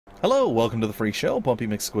Hello, welcome to the Phreak Show. Bumpy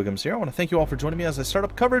McSquigums here. I want to thank you all for joining me as I start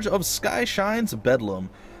up coverage of Skyshine's Bedlam.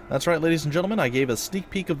 That's right, ladies and gentlemen, I gave a sneak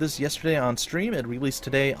peek of this yesterday on stream. It released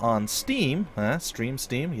today on Steam.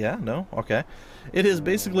 Steam? Yeah? No? Okay. It is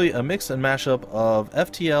basically a mix and mashup of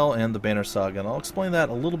FTL and the Banner Saga, and I'll explain that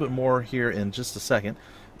a little bit more here in just a second.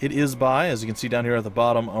 It is by, as you can see down here at the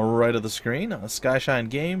bottom right of the screen, Skyshine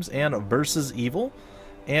Games and Versus Evil,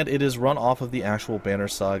 and it is run off of the actual Banner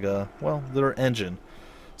Saga, well, their engine.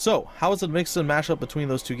 So, how is it mixed and mashed up between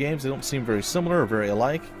those two games? They don't seem very similar or very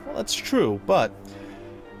alike. Well, that's true, but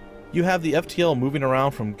you have the FTL moving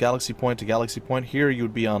around from galaxy point to galaxy point. Here you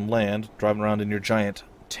would be on land, driving around in your giant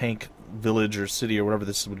tank village or city or whatever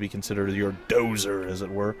this would be considered, your Dozer, as it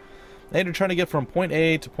were. And you're trying to get from point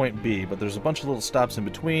A to point B, but there's a bunch of little stops in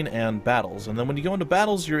between and battles. And then when you go into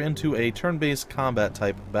battles, you're into a turn-based combat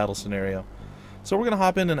type battle scenario. So we're going to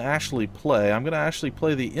hop in and actually play. I'm going to actually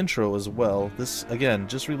play the intro as well. This, again,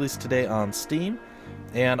 just released today on Steam,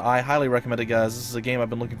 and I highly recommend it, guys. This is a game I've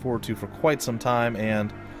been looking forward to for quite some time,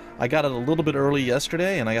 and I got it a little bit early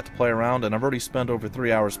yesterday, and I got to play around, and I've already spent over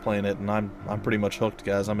 3 hours playing it, and I'm pretty much hooked,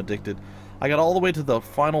 guys. I'm addicted. I got all the way to the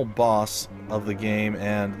final boss of the game,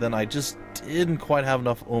 and then I just didn't quite have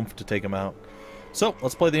enough oomph to take him out. So,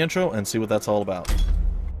 let's play the intro and see what that's all about.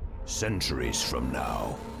 Centuries from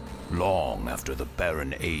now, long after the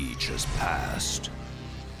barren age has passed,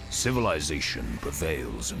 civilization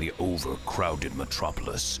prevails in the overcrowded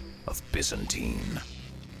metropolis of Byzantine.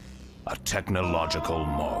 A technological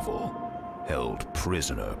marvel, held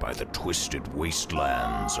prisoner by the twisted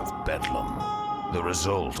wastelands of Bedlam, the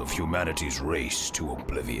result of humanity's race to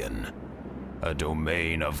oblivion. A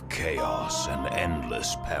domain of chaos and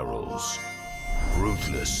endless perils.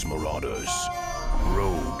 Ruthless marauders,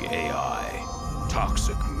 rogue AI,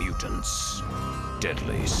 toxic mutants,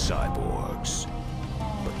 deadly cyborgs.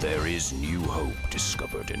 But there is new hope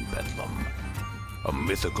discovered in Bedlam. A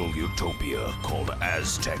mythical utopia called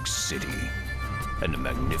Aztec City, and a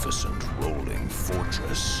magnificent rolling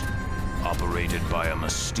fortress operated by a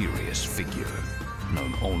mysterious figure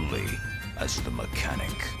known only as the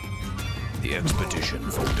Mechanic. The expedition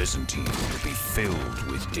for Byzantine will be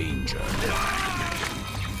filled with danger.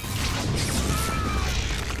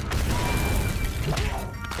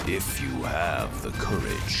 If you have the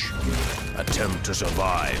courage, attempt to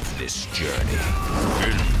survive this journey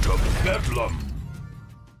into Bedlam.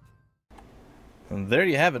 And there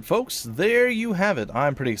you have it, folks. There you have it.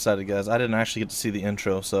 I'm pretty excited, guys. I didn't actually get to see the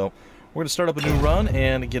intro, so we're going to start up a new run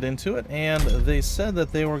and get into it. And they said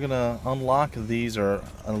that they were going to unlock these, or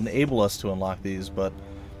enable us to unlock these, but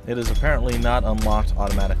it is apparently not unlocked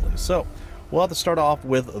automatically. So we'll have to start off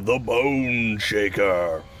with the Bone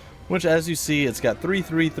Shaker, which, as you see, it's got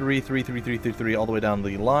 3333333 all the way down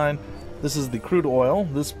the line. This is the crude oil.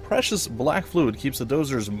 This precious black fluid keeps the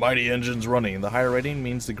Dozer's mighty engines running. The higher rating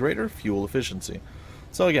means the greater fuel efficiency.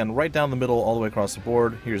 So again, right down the middle, all the way across the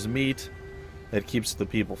board. Here's meat. It keeps the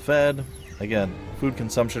people fed. Again, food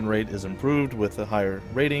consumption rate is improved with the higher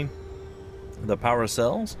rating. The power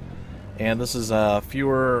cells. And this is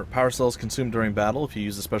fewer power cells consumed during battle if you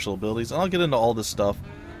use the special abilities. And I'll get into all this stuff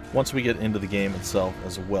once we get into the game itself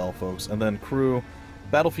as well, folks. And then crew.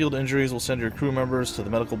 Battlefield injuries will send your crew members to the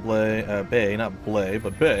medical bay, not Blay,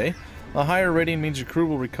 but Bay. A higher rating means your crew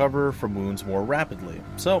will recover from wounds more rapidly.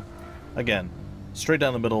 So, again, straight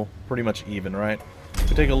down the middle, pretty much even, right? If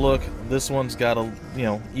you take a look, this one's got a,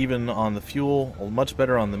 even on the fuel, much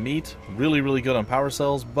better on the meat, really, really good on power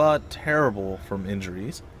cells, but terrible from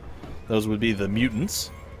injuries. Those would be the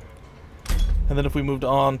mutants. And then if we moved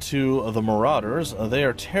on to the Marauders, they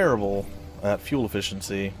are terrible at fuel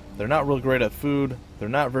efficiency. They're not real great at food, they're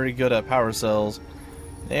not very good at power cells,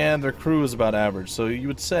 and their crew is about average. So you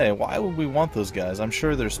would say, why would we want those guys? I'm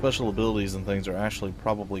sure their special abilities and things are actually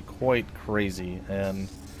probably quite crazy, and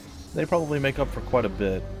they probably make up for quite a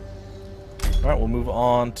bit. Alright, we'll move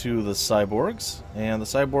on to the Cyborgs, and the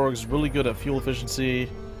Cyborgs really good at fuel efficiency,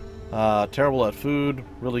 terrible at food,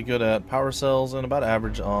 really good at power cells, and about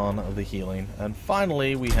average on the healing. And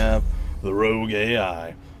finally, we have the Rogue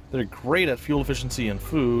AI. They're great at fuel efficiency and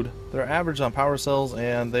food, they're average on power cells,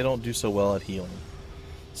 and they don't do so well at healing.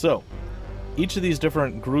 So, each of these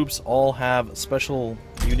different groups all have special,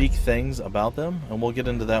 unique things about them, and we'll get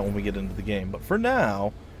into that when we get into the game. But for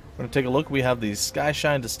now, we're going to take a look. We have the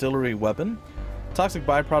Skyshine Distillery weapon. Toxic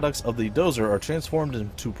byproducts of the Dozer are transformed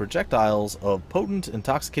into projectiles of potent,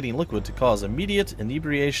 intoxicating liquid to cause immediate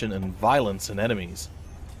inebriation and violence in enemies.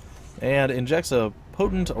 And injects a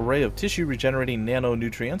potent array of tissue-regenerating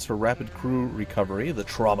nanonutrients for rapid crew recovery, the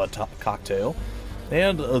Trauma Cocktail,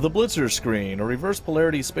 and the Blitzer Screen, a reverse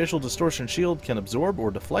polarity spatial distortion shield, can absorb or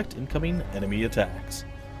deflect incoming enemy attacks.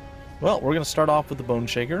 Well, we're going to start off with the Bone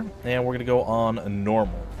Shaker, and we're going to go on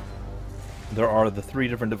normal. There are the 3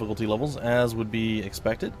 different difficulty levels, as would be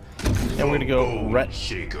expected. And we're going to go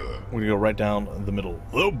right down the middle.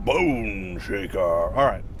 The Bone Shaker.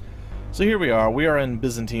 Alright. So here we are. We are in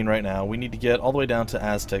Byzantine right now. We need to get all the way down to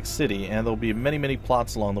Aztec City, and there'll be many, many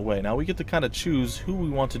plots along the way. Now, we get to kind of choose who we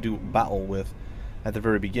want to do battle with at the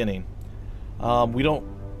very beginning. We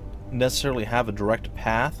don't necessarily have a direct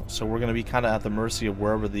path, so we're going to be kind of at the mercy of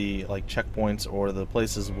wherever the checkpoints or the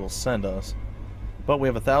places will send us. But we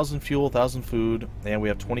have 1,000 fuel, 1,000 food, and we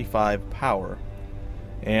have 25 power.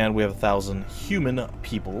 And we have 1,000 human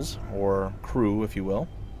peoples, or crew, if you will.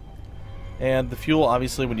 And the fuel,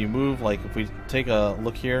 obviously, when you move, like if we take a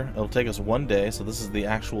look here, it'll take us 1 day, so this is the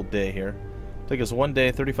actual day here. Take us 1 day,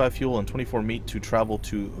 35 fuel, and 24 meat to travel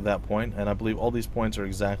to that point, and I believe all these points are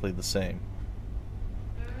exactly the same.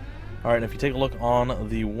 Alright, if you take a look on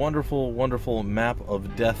the wonderful, wonderful map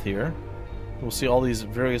of death here, we'll see all these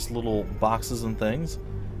various little boxes and things.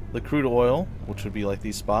 The crude oil, which would be like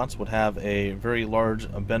these spots, would have a very large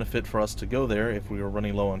benefit for us to go there if we were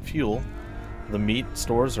running low on fuel. The meat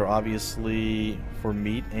stores are obviously for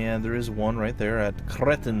meat, and there is one right there at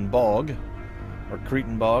Cretan Bog, or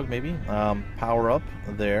Cretan Bog maybe. Power up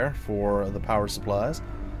there for the power supplies.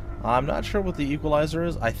 I'm not sure what the equalizer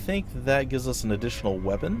is. I think that gives us an additional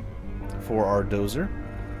weapon for our Dozer.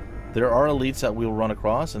 There are elites that we'll run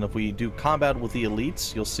across, and if we do combat with the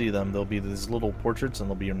elites, you'll see them. There'll be these little portraits, and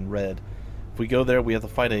they'll be in red. If we go there, we have to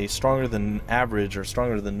fight a stronger than average or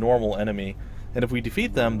stronger than normal enemy, and if we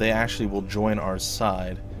defeat them, they actually will join our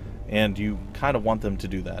side, and you kind of want them to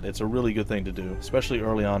do that. It's a really good thing to do, especially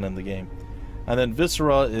early on in the game. And then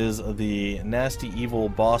Viscera is the nasty, evil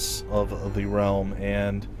boss of the realm,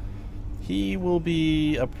 and he will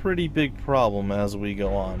be a pretty big problem as we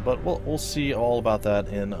go on, but we'll see all about that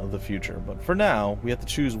in the future. But for now, we have to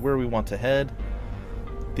choose where we want to head.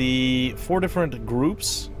 The 4 different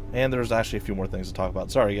groups, and there's actually a few more things to talk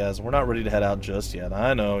about. Sorry guys, we're not ready to head out just yet.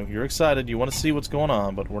 I know, you're excited, you want to see what's going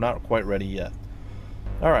on, but we're not quite ready yet.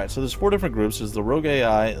 Alright, so there's 4 different groups. There's the Rogue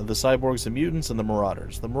AI, the Cyborgs, the Mutants, and the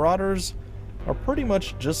Marauders. The Marauders are pretty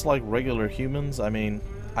much just like regular humans. I mean,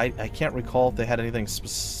 I can't recall if they had anything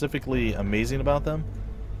specifically amazing about them.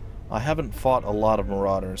 I haven't fought a lot of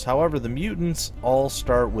Marauders. However, the Mutants all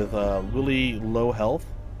start with really low health,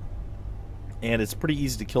 and it's pretty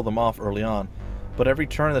easy to kill them off early on. But every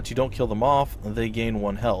turn that you don't kill them off, they gain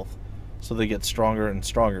 1 health. So they get stronger and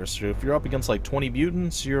stronger. So if you're up against like 20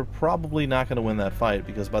 Mutants, you're probably not going to win that fight,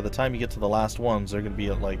 because by the time you get to the last ones, they're going to be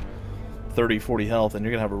at like 30, 40 health, and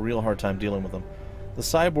you're going to have a real hard time dealing with them. The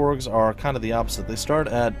Cyborgs are kind of the opposite. They start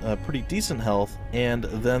at pretty decent health, and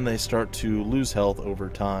then they start to lose health over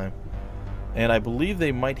time. And I believe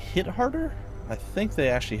they might hit harder? I think they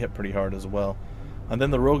actually hit pretty hard as well. And then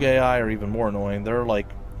the Rogue AI are even more annoying. They're like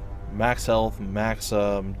max health, max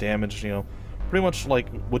damage, you know, pretty much like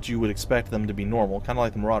what you would expect them to be normal, kind of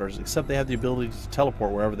like the Marauders, except they have the ability to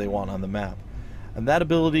teleport wherever they want on the map. And that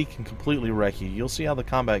ability can completely wreck you. You'll see how the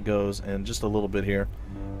combat goes in just a little bit here.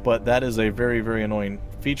 But that is a very, very annoying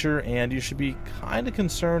feature, and you should be kind of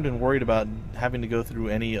concerned and worried about having to go through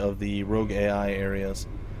any of the Rogue AI areas.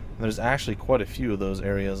 And there's actually quite a few of those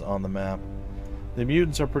areas on the map. The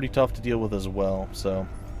Mutants are pretty tough to deal with as well, so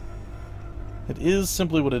it is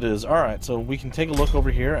simply what it is. Alright, so we can take a look over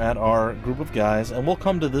here at our group of guys, and we'll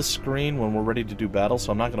come to this screen when we're ready to do battle,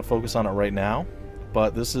 so I'm not going to focus on it right now.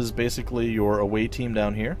 But this is basically your away team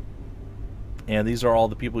down here. And these are all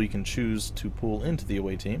the people you can choose to pull into the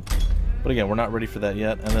away team. But again, we're not ready for that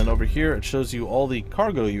yet. And then over here, it shows you all the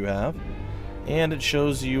cargo you have. And it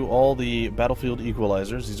shows you all the battlefield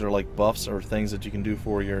equalizers. These are like buffs or things that you can do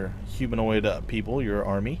for your humanoid people, your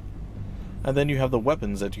army. And then you have the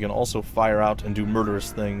weapons that you can also fire out and do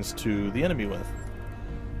murderous things to the enemy with.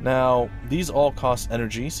 Now, these all cost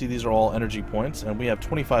energy. See, these are all energy points, and we have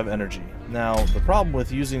 25 energy. Now, the problem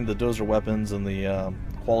with using the Dozer weapons and the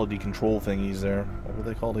quality control thingies there, what were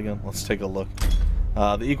they called again? Let's take a look.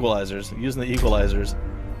 The equalizers. Using the equalizers,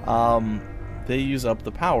 they use up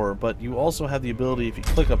the power, but you also have the ability, if you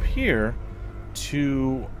click up here,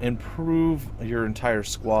 to improve your entire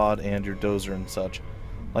squad and your Dozer and such.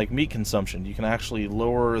 Like meat consumption. You can actually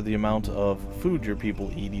lower the amount of food your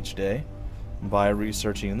people eat each day by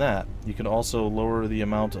researching that. You can also lower the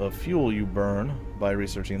amount of fuel you burn by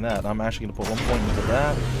researching that. I'm actually going to put 1 point into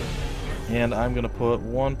that, and I'm going to put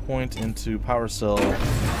 1 point into power cell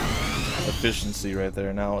efficiency right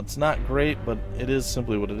there. Now, it's not great, but it is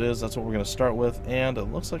simply what it is. That's what we're going to start with, and it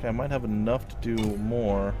looks like I might have enough to do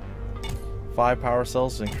more. 5 power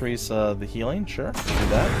cells to increase the healing. Sure, do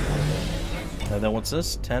that. And then what's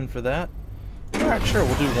this? 10 for that. Alright, sure,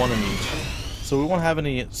 we'll do one in each. So we won't have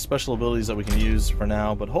any special abilities that we can use for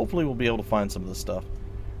now, but hopefully we'll be able to find some of this stuff.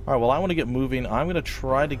 Alright, well I want to get moving. I'm going to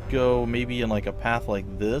try to go maybe in like a path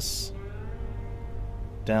like this.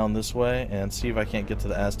 Down this way, and see if I can't get to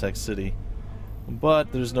the Aztec City.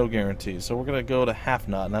 But there's no guarantee. So we're going to go to Half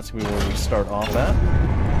Knot, and that's going to be where we start off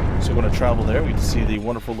at. So we're going to travel there. We can see the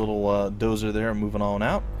wonderful little Dozer there moving on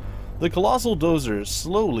out. The colossal Dozer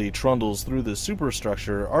slowly trundles through the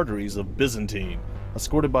superstructure arteries of Byzantine,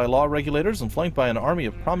 escorted by law regulators and flanked by an army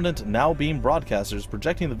of prominent now-beam broadcasters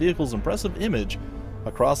projecting the vehicle's impressive image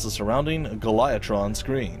across the surrounding Goliatron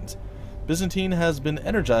screens. Byzantine has been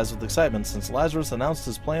energized with excitement since Lazarus announced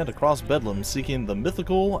his plan to cross Bedlam seeking the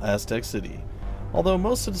mythical Aztec City, although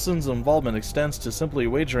most citizens' involvement extends to simply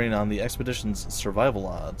wagering on the expedition's survival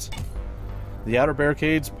odds. The outer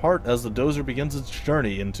barricades part as the Dozer begins its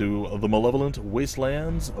journey into the malevolent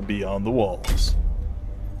wastelands beyond the walls.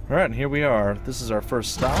 Alright, and here we are. This is our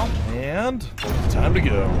first stop, and time to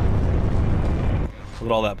go. Look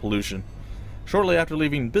at all that pollution. Shortly after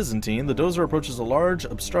leaving Byzantine, the Dozer approaches a large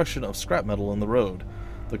obstruction of scrap metal in the road.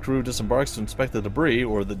 The crew disembarks to inspect the debris,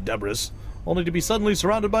 or the debris, only to be suddenly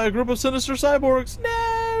surrounded by a group of sinister cyborgs.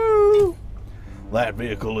 No! That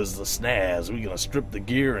vehicle is the snaz. We're gonna strip the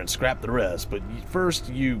gear and scrap the rest, but first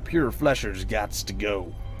you pure fleshers gots to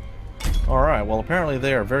go. Alright, well apparently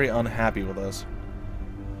they are very unhappy with us.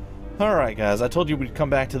 Alright guys, I told you we'd come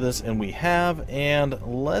back to this, and we have, and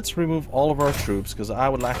let's remove all of our troops, because I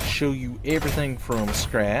would like to show you everything from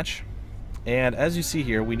scratch. And as you see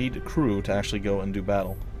here, we need a crew to actually go and do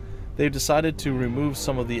battle. They've decided to remove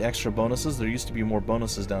some of the extra bonuses. There used to be more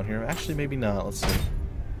bonuses down here. Actually, maybe not. Let's see.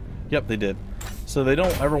 Yep, they did. So they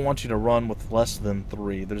don't ever want you to run with less than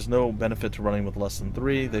 3. There's no benefit to running with less than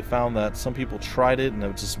 3. They found that some people tried it and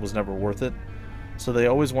it just was never worth it. So they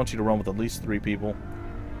always want you to run with at least 3 people.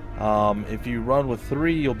 If you run with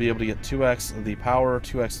 3, you'll be able to get 2x the power,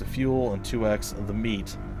 2x the fuel, and 2x the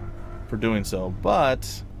meat for doing so.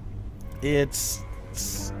 But it's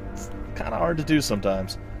kind of hard to do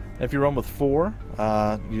sometimes. If you run with 4,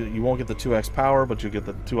 you won't get the 2x power, but you'll get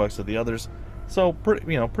the 2x of the others. So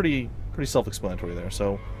pretty self-explanatory there.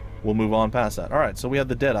 So we'll move on past that. All right, so we have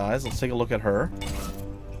the Deadeyes. Let's take a look at her.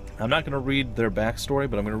 I'm not going to read their backstory,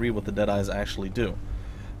 but I'm going to read what the Deadeyes actually do.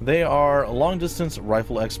 They are long-distance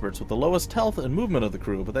rifle experts with the lowest health and movement of the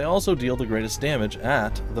crew, but they also deal the greatest damage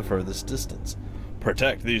at the furthest distance.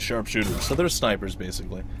 Protect these sharpshooters. So they're snipers,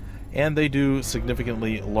 basically. And they do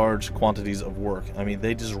significantly large quantities of work. I mean,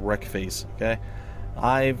 they just wreck face, okay?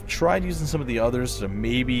 I've tried using some of the others to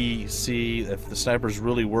maybe see if the snipers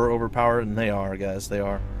really were overpowered, and they are, guys, they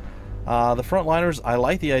are. The frontliners, I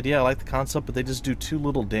like the idea, I like the concept, but they just do too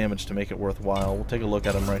little damage to make it worthwhile. We'll take a look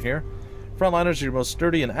at them right here. Frontliners are your most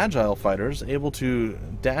sturdy and agile fighters, able to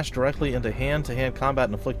dash directly into hand-to-hand combat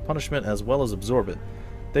and inflict punishment as well as absorb it.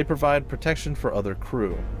 They provide protection for other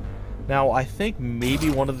crew. Now, I think maybe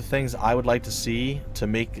one of the things I would like to see to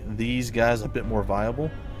make these guys a bit more viable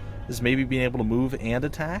is maybe being able to move and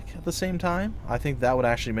attack at the same time. I think that would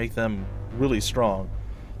actually make them really strong.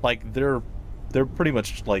 Like, they're pretty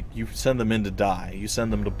much like, you send them in to die. You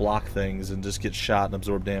send them to block things and just get shot and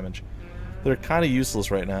absorb damage. They're kind of useless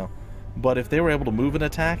right now. But if they were able to move and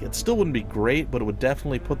attack, it still wouldn't be great, but it would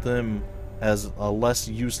definitely put them as a less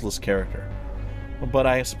useless character. But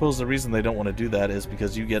I suppose the reason they don't want to do that is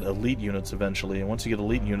because you get elite units eventually, and once you get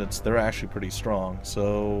elite units, they're actually pretty strong.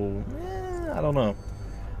 So, I don't know.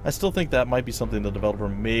 I still think that might be something the developer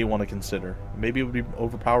may want to consider. Maybe it would be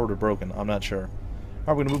overpowered or broken, I'm not sure. Alright,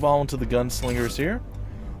 we're going to move on to the gunslingers here.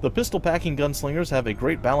 The pistol-packing gunslingers have a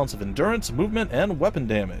great balance of endurance, movement, and weapon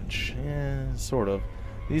damage. Sort of.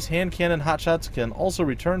 These hand cannon hotshots can also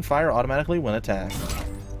return fire automatically when attacked.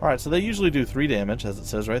 Alright, so they usually do 3 damage, as it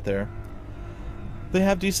says right there. They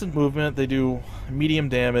have decent movement, they do medium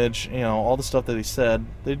damage, you know, all the stuff that he said.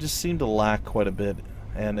 They just seem to lack quite a bit,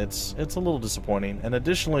 and it's a little disappointing. And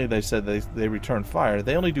additionally, they said they return fire.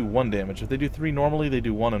 They only do 1 damage. If they do 3 normally, they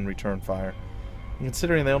do 1 and return fire. And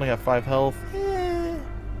considering they only have 5 health,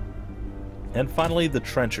 And finally, the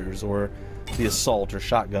trenchers, or the assault, or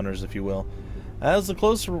shotgunners, if you will. As the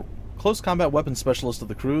close combat weapon specialist of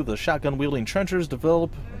the crew, the shotgun-wielding trenchers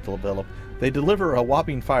they deliver a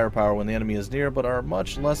whopping firepower when the enemy is near, but are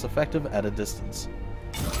much less effective at a distance.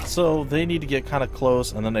 So they need to get kind of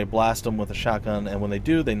close, and then they blast them with a shotgun, and when they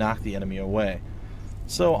do, they knock the enemy away.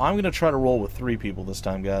 So I'm going to try to roll with 3 people this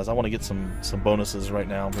time, guys. I want to get some bonuses right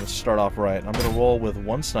now. I'm going to start off right. I'm going to roll with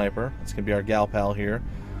 1 sniper. It's going to be our gal pal here,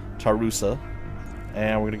 Tarusa.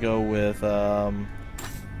 And we're going to go with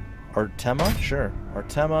Artema? Sure.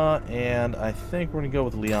 Artema, and I think we're going to go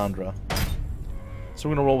with Leandra. So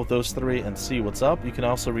we're going to roll with those 3 and see what's up. You can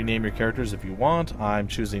also rename your characters if you want. I'm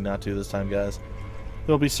choosing not to this time, guys.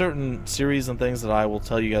 There'll be certain series and things that I will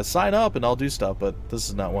tell you guys, sign up and I'll do stuff, but this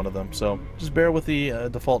is not one of them. So just bear with the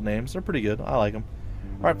default names. They're pretty good. I like them.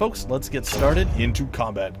 Alright, folks, let's get started into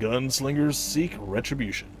combat. Gunslingers seek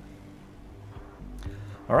retribution.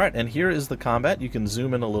 Alright, and here is the combat. You can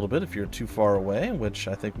zoom in a little bit if you're too far away, which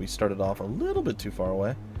I think we started off a little bit too far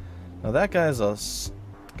away. Now that guy's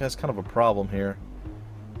kind of a problem here.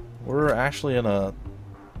 We're actually in a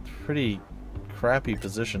pretty crappy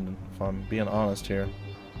position, if I'm being honest here.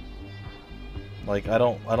 Like, I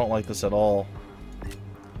don't like this at all.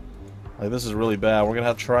 Like, this is really bad. We're gonna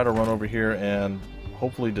have to try to run over here and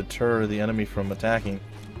hopefully deter the enemy from attacking.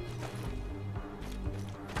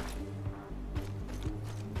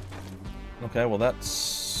 Okay, well that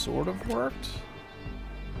sort of worked.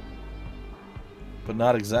 But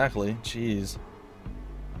not exactly. Jeez.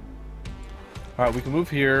 Alright, we can move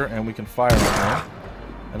here and we can fire on them.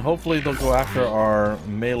 And hopefully they'll go after our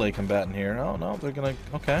melee combatant here. Oh, no, they're gonna...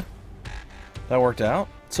 Okay. That worked out.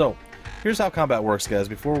 So, here's how combat works, guys,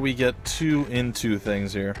 before we get too into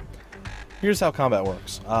things here. Here's how combat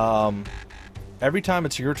works. Every time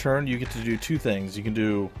it's your turn, you get to do 2 things. You can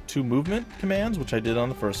do 2 movement commands, which I did on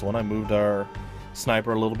the first one. I moved our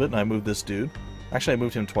sniper a little bit, and I moved this dude. Actually, I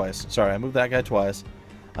moved him twice. Sorry, I moved that guy twice.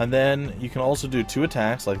 And then you can also do 2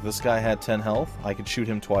 attacks, like this guy had 10 health. I could shoot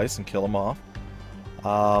him twice and kill him off.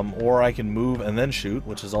 Or I can move and then shoot,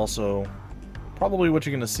 which is also probably what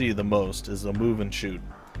you're going to see the most, is a move and shoot.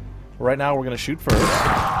 Right now we're going to shoot first.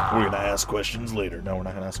 We're going to ask questions later. No, we're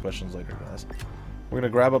not going to ask questions later, guys. We're going to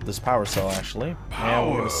grab up this power cell, actually, and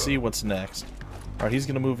we're going to see what's next. Alright, he's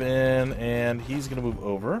going to move in, and he's going to move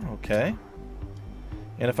over. Okay.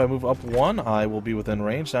 And if I move up 1, I will be within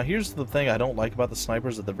range. Now, here's the thing I don't like about the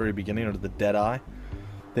snipers at the very beginning, or the dead eye.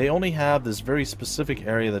 They only have this very specific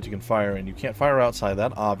area that you can fire in. You can't fire outside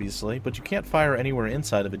that, obviously, but you can't fire anywhere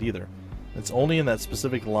inside of it either. It's only in that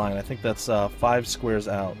specific line. I think that's 5 squares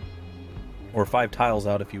out, or 5 tiles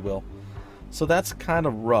out, if you will. So that's kind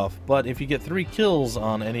of rough, but if you get 3 kills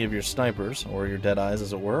on any of your snipers, or your dead eyes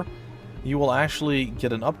as it were, you will actually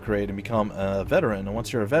get an upgrade and become a veteran. And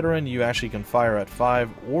once you're a veteran, you actually can fire at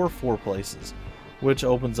 5 or 4 places, which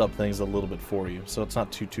opens up things a little bit for you, so it's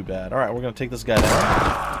not too bad. Alright, we're going to take this guy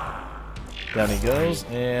down. Down he goes,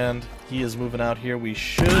 and he is moving out here. We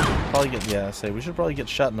should probably get, we should probably get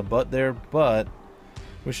shot in the butt there, but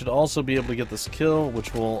we should also be able to get this kill,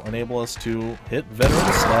 which will enable us to hit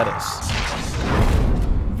veteran status.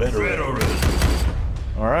 Veteran.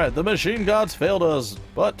 Alright, the machine gods failed us,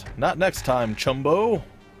 but not next time, chumbo.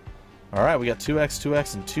 Alright, we got 2x,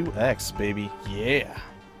 2x, and 2x, baby. Yeah.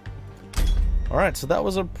 Alright, so that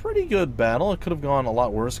was a pretty good battle. It could have gone a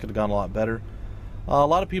lot worse, could have gone a lot better. A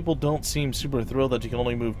lot of people don't seem super thrilled that you can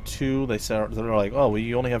only move 2. They're like, oh, well,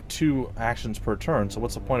 you only have 2 actions per turn, so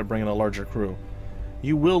what's the point of bringing a larger crew?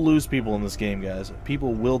 You will lose people in this game, guys.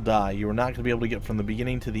 People will die. You are not going to be able to get from the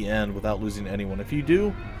beginning to the end without losing anyone. If you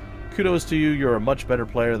do, kudos to you. You're a much better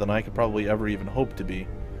player than I could probably ever even hope to be.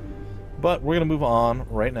 But we're going to move on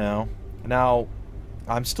right now. Now,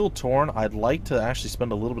 I'm still torn. I'd like to actually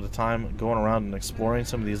spend a little bit of time going around and exploring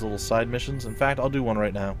some of these little side missions. In fact, I'll do one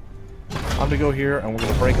right now. I'm going to go here and we're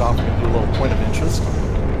going to break off and do a little point of interest.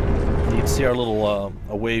 You can see our little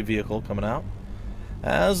away vehicle coming out.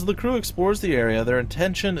 As the crew explores the area, their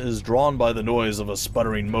attention is drawn by the noise of a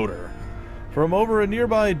sputtering motor. From over a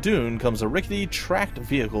nearby dune comes a rickety, tracked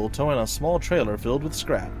vehicle towing a small trailer filled with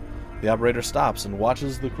scrap. The operator stops and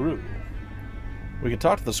watches the crew. We can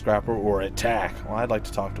talk to the scrapper or attack. Well, I'd like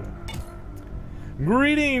to talk to him.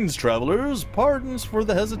 Greetings, travelers. Pardons for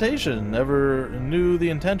the hesitation. Never knew the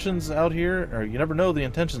intentions out here, or you never know the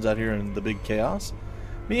intentions out here in the big chaos.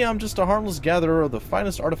 Me, I'm just a harmless gatherer of the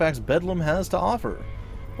finest artifacts Bedlam has to offer.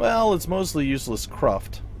 Well, it's mostly useless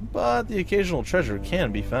cruft, but the occasional treasure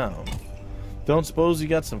can be found. Don't suppose you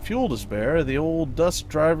got some fuel to spare. The old dust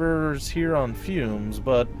driver's here on fumes,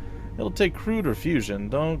 but it'll take crude or fusion.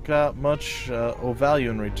 Don't got much value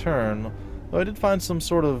in return, though I did find some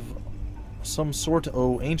sort of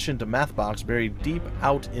ancient math box buried deep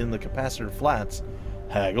out in the capacitor flats.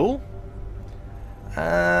 Haggle?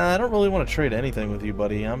 I don't really want to trade anything with you,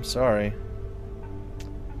 buddy. I'm sorry.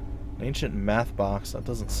 An ancient math box. That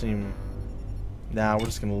doesn't seem... Nah, we're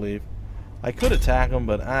just going to leave. I could attack him,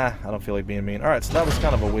 but I don't feel like being mean. Alright, so that was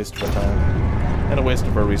kind of a waste of our time. And a waste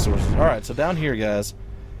of our resources. Alright, so down here, guys.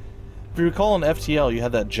 If you recall in FTL, you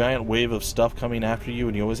had that giant wave of stuff coming after you,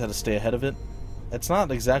 and you always had to stay ahead of it. It's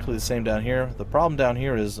not exactly the same down here. The problem down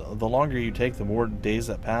here is the longer you take, the more days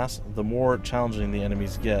that pass, the more challenging the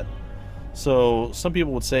enemies get. So some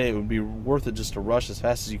people would say it would be worth it just to rush as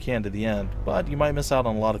fast as you can to the end, but you might miss out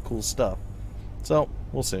on a lot of cool stuff. So,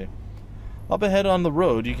 we'll see. Up ahead on the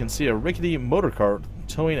road, you can see a rickety motor cart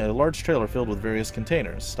towing a large trailer filled with various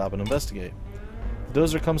containers. Stop and investigate. The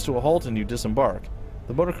Dozer comes to a halt and you disembark.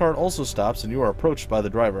 The motor cart also stops and you are approached by the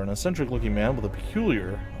driver, an eccentric-looking man with a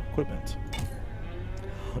peculiar equipment.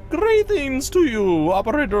 Greetings to you,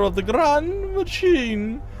 operator of the Grand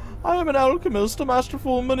Machine. I am an alchemist, a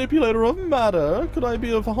masterful manipulator of matter. Could I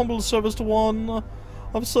be of humble service to one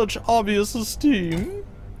of such obvious esteem?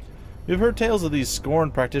 You've heard tales of these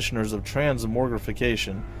scorned practitioners of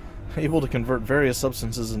transmogrification, able to convert various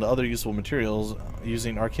substances into other useful materials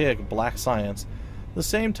using archaic black science, the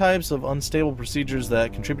same types of unstable procedures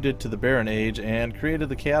that contributed to the Barren Age and created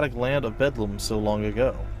the chaotic land of Bedlam so long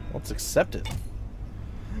ago. Let's accept it.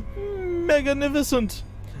 Magnificent!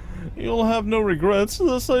 You'll have no regrets,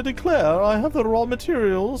 thus I declare I have the raw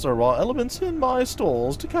materials, or raw elements, in my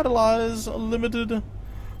stores to catalyze limited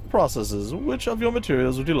processes. Which of your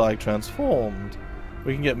materials would you like transformed?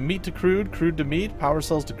 We can get meat to crude, crude to meat, power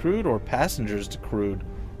cells to crude, or passengers to crude.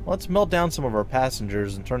 Let's melt down some of our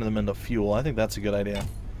passengers and turn them into fuel. I think that's a good idea.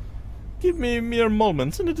 Give me mere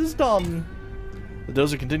moments and it is done. The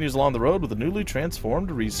Dozer continues along the road with the newly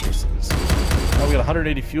transformed resources. Now we got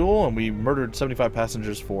 180 fuel and we murdered 75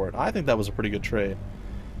 passengers for it. I think that was a pretty good trade.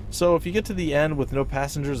 So if you get to the end with no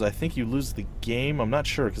passengers, I think you lose the game. I'm not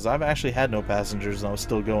sure because I've actually had no passengers and I was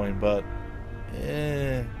still going, but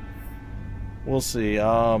we'll see.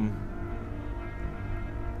 The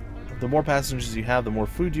more passengers you have, the more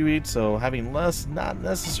food you eat, so having less, not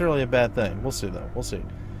necessarily a bad thing. We'll see though, we'll see.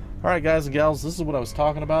 Alright guys and gals, this is what I was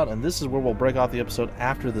talking about, and this is where we'll break off the episode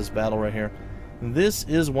after this battle right here. This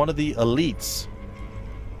is one of the elites.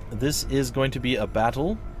 This is going to be a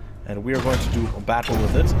battle, and we are going to do a battle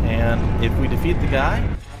with it, and if we defeat the guy,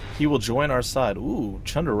 he will join our side. Ooh,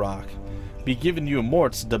 Chunderrock. Be giving you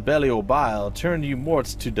morts de belly o bile, turn you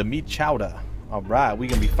morts to the meat chowder. Alright, we're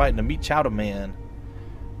going to be fighting the meat chowder man.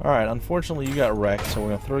 Alright, unfortunately you got wrecked, so we're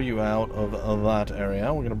going to throw you out of that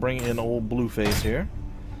area. We're going to bring in old Blueface here.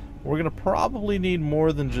 We're going to probably need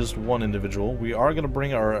more than just one individual. We are going to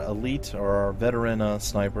bring our elite, or our veteran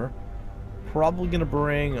sniper. Probably going to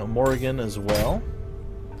bring Morrigan as well.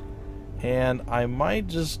 And I might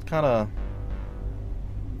just kind of...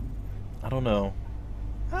 I don't know.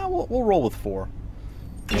 We'll roll with 4.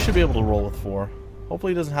 We should be able to roll with 4.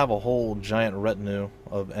 Hopefully he doesn't have a whole giant retinue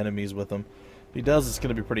of enemies with him. If he does, it's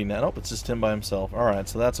going to be pretty net. Oh, it's just him by himself. Alright,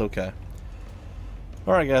 so that's okay.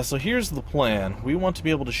 Alright guys, so here's the plan. We want to be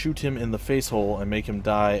able to shoot him in the face hole and make him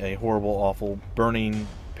die a horrible, awful, burning,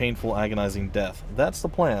 painful, agonizing death. That's the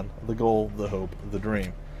plan, the goal, the hope, the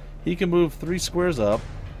dream. He can move 3 squares up,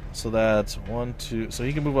 so that's 1, 2, so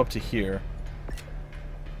he can move up to here.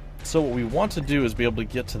 So what we want to do is be able to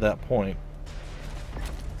get to that point.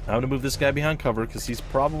 I'm going to move this guy behind cover because he's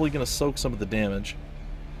probably going to soak some of the damage.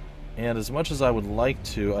 And as much as I would like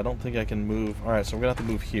to, I don't think I can move. Alright, so we're going to have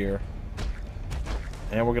to move here.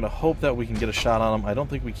 And we're going to hope that we can get a shot on him. I don't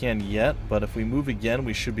think we can yet, but if we move again,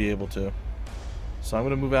 we should be able to. So I'm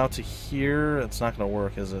going to move out to here. It's not going to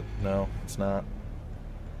work, is it? No, it's not.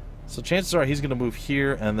 So chances are he's going to move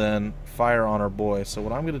here and then fire on our boy. So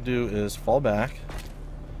what I'm going to do is fall back.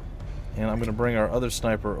 And I'm going to bring our other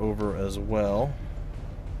sniper over as well.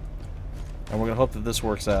 And we're going to hope that this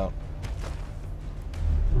works out.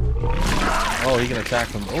 Oh, he can attack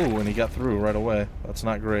them. Oh, and he got through right away. That's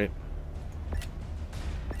not great.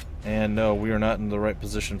 And no, we are not in the right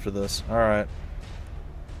position for this. Alright.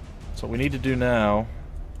 So what we need to do now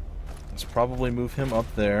is probably move him up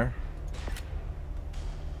there.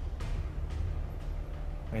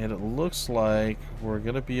 And it looks like we're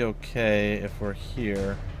going to be okay if we're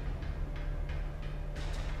here.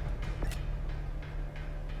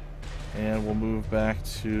 And we'll move back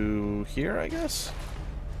to here, I guess?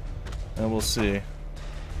 And we'll see.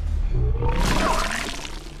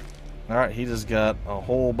 Alright, he just got a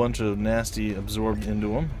whole bunch of nasty absorbed into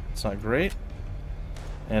him. It's not great.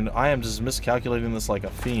 And I am just miscalculating this like a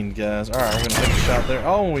fiend, guys. Alright, we're going to take a shot there.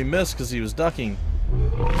 Oh, we missed because he was ducking.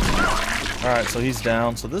 Alright, so he's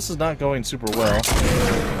down. So this is not going super well.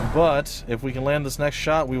 But if we can land this next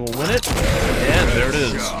shot, we will win it. And there it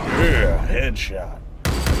is. Yeah, headshot.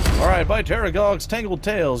 Alright, by Terragog's Tangled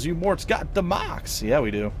Tales, you morts got the marks. Yeah,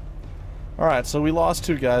 we do. Alright, so we lost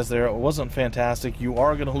 2 guys there. It wasn't fantastic. You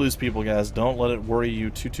are going to lose people, guys. Don't let it worry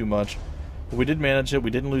you too much. But we did manage it.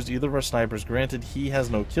 We didn't lose either of our snipers. Granted, he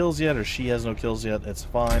has no kills yet, or she has no kills yet. It's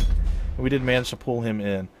fine. And we did manage to pull him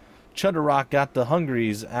in. Chunderrock got the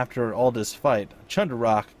hungries after all this fight.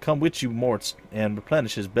 Chunderrock, come with you, morts, and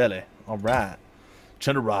replenish his belly. Alright.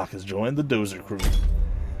 Chenderock has joined the Dozer crew.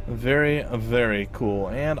 Very, very cool.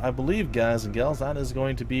 And I believe, guys and gals, that is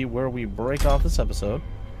going to be where we break off this episode.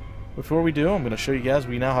 Before we do, I'm going to show you guys,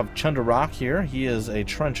 we now have Chenderock here. He is a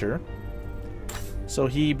trencher. So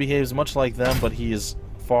he behaves much like them, but he is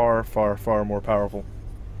far, far, far more powerful.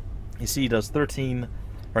 You see, he does 13,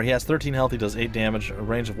 or he has 13 health, he does 8 damage, a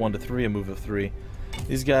range of 1 to 3, a move of 3.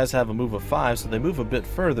 These guys have a move of 5, so they move a bit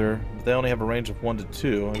further, but they only have a range of 1 to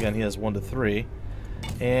 2. Again, he has 1 to 3.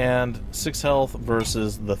 And 6 health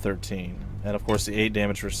versus the 13. And of course the 8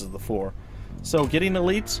 damage versus the 4. So getting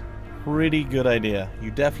elites, pretty good idea. You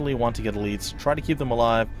definitely want to get elites. Try to keep them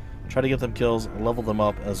alive, try to get them kills, level them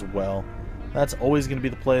up as well. That's always going to be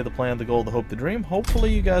the play, the plan, the goal, the hope, the dream.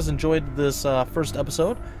 Hopefully you guys enjoyed this first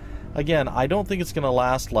episode. Again, I don't think it's going to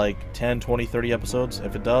last like 10, 20, 30 episodes.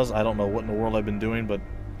 If it does, I don't know what in the world I've been doing, but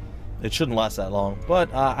it shouldn't last that long.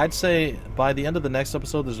 But I'd say by the end of the next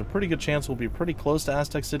episode, there's a pretty good chance we'll be pretty close to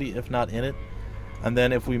Aztec City, if not in it. And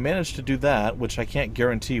then if we manage to do that, which I can't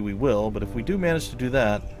guarantee we will, but if we do manage to do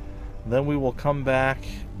that, then we will come back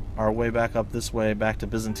our way back up this way, back to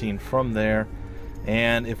Byzantine from there.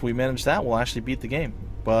 And if we manage that, we'll actually beat the game.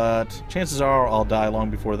 But chances are I'll die long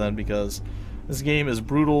before then, because this game is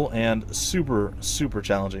brutal and super, super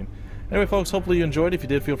challenging. Anyway, folks, hopefully you enjoyed. If you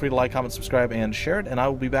did, feel free to like, comment, subscribe, and share it. And I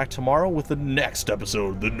will be back tomorrow with the next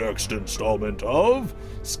episode, the next installment of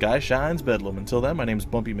Skyshine's Bedlam. Until then, my name is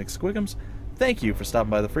Bumpy McSquiggums. Thank you for stopping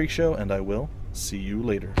by the Phreak Show, and I will see you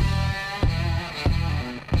later.